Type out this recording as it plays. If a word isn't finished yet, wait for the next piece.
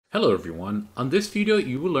Hello everyone, on this video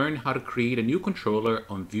you will learn how to create a new controller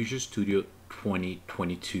on Visual Studio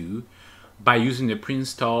 2022 by using the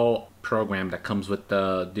pre-install program that comes with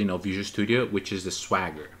the Visual Studio, which is the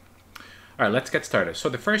Swagger. Alright, let's get started. So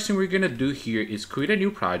the first thing we're going to do here is create a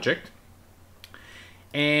new project,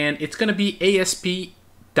 and it's going to be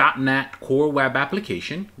ASP.NET Core Web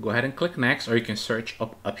Application. Go ahead and click next, or you can search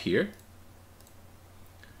up here.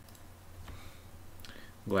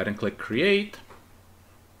 Go ahead and click create.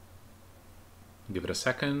 Give it a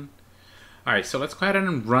second. All right, so let's go ahead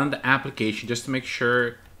and run the application just to make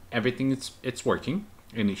sure everything it's working,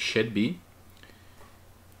 and it should be.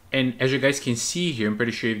 And as you guys can see here, I'm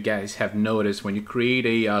pretty sure you guys have noticed when you create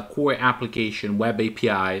a core application web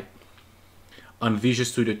API on Visual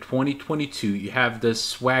Studio 2022, you have this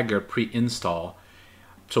Swagger pre-install.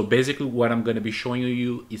 So basically what I'm going to be showing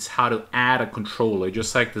you is how to add a controller,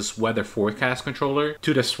 just like this weather forecast controller,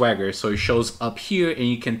 to the Swagger. So it shows up here and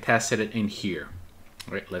you can test it in here.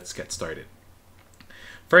 All right, let's get started.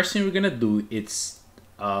 First thing we're going to do is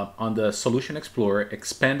on the Solution Explorer,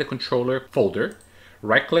 expand the controller folder,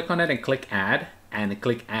 right click on it and click add, and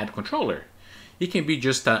click add controller. It can be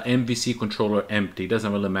just an MVC controller empty,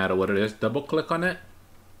 doesn't really matter what it is. Double click on it.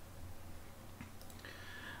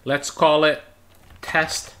 Let's call it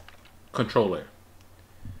test controller.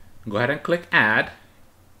 Go ahead and click add.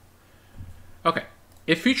 Okay,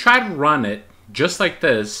 if you try to run it just like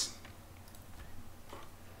this,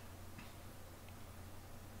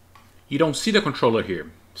 you don't see the controller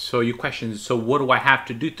here. So you question, so what do I have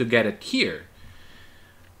to do to get it here?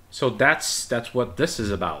 So that's what this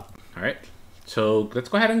is about. All right, so let's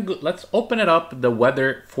go ahead and let's open it up, the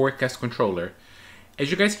weather forecast controller.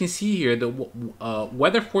 As you guys can see here, the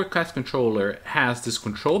weather forecast controller has this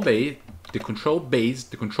controller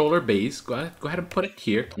base. Go ahead and put it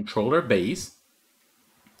here, controller base.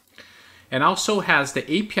 And also has the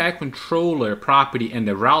API controller property and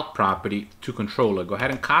the route property to controller. Go ahead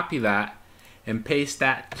and copy that and paste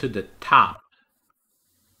that to the top.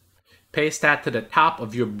 Paste that to the top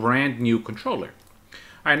of your brand new controller.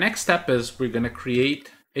 Our next step is we're going to create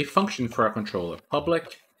a function for our controller.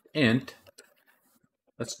 Public int.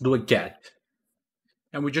 Let's do a get.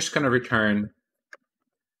 And we're just going to return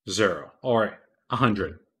 0 or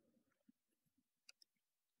 100.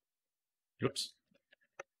 Oops.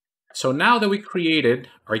 So now that we created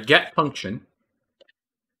our get function,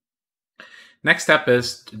 next step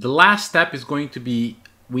is, the last step is going to be,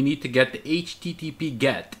 we need to get the HTTP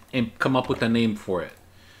get and come up with a name for it.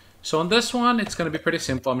 So on this one, it's going to be pretty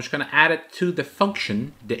simple. I'm just going to add it to the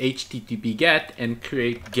function, the HTTP get, and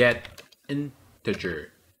create get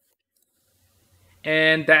integer.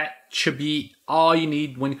 And that should be all you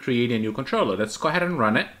need when creating a new controller. Let's go ahead and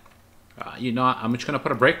run it. I'm just going to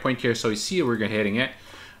put a breakpoint here so you see we're hitting it.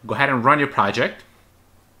 Go ahead and run your project.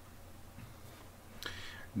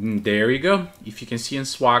 There you go. If you can see in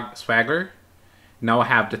Swagger, now I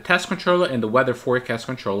have the test controller and the weather forecast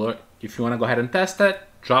controller. If you want to go ahead and test it,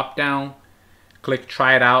 drop down, click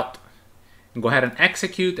try it out, and go ahead and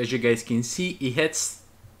execute. As you guys can see, it hits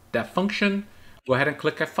that function. Go ahead and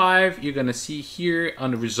click F5. You're going to see here on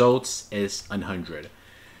the results is 100.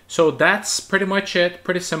 So that's pretty much it.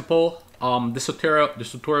 Pretty simple. This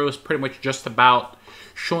tutorial is pretty much just about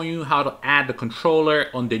showing you how to add the controller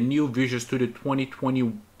on the new Visual Studio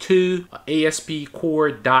 2022 ASP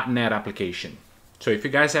Core .NET application. So if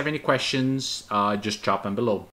you guys have any questions, just drop them below.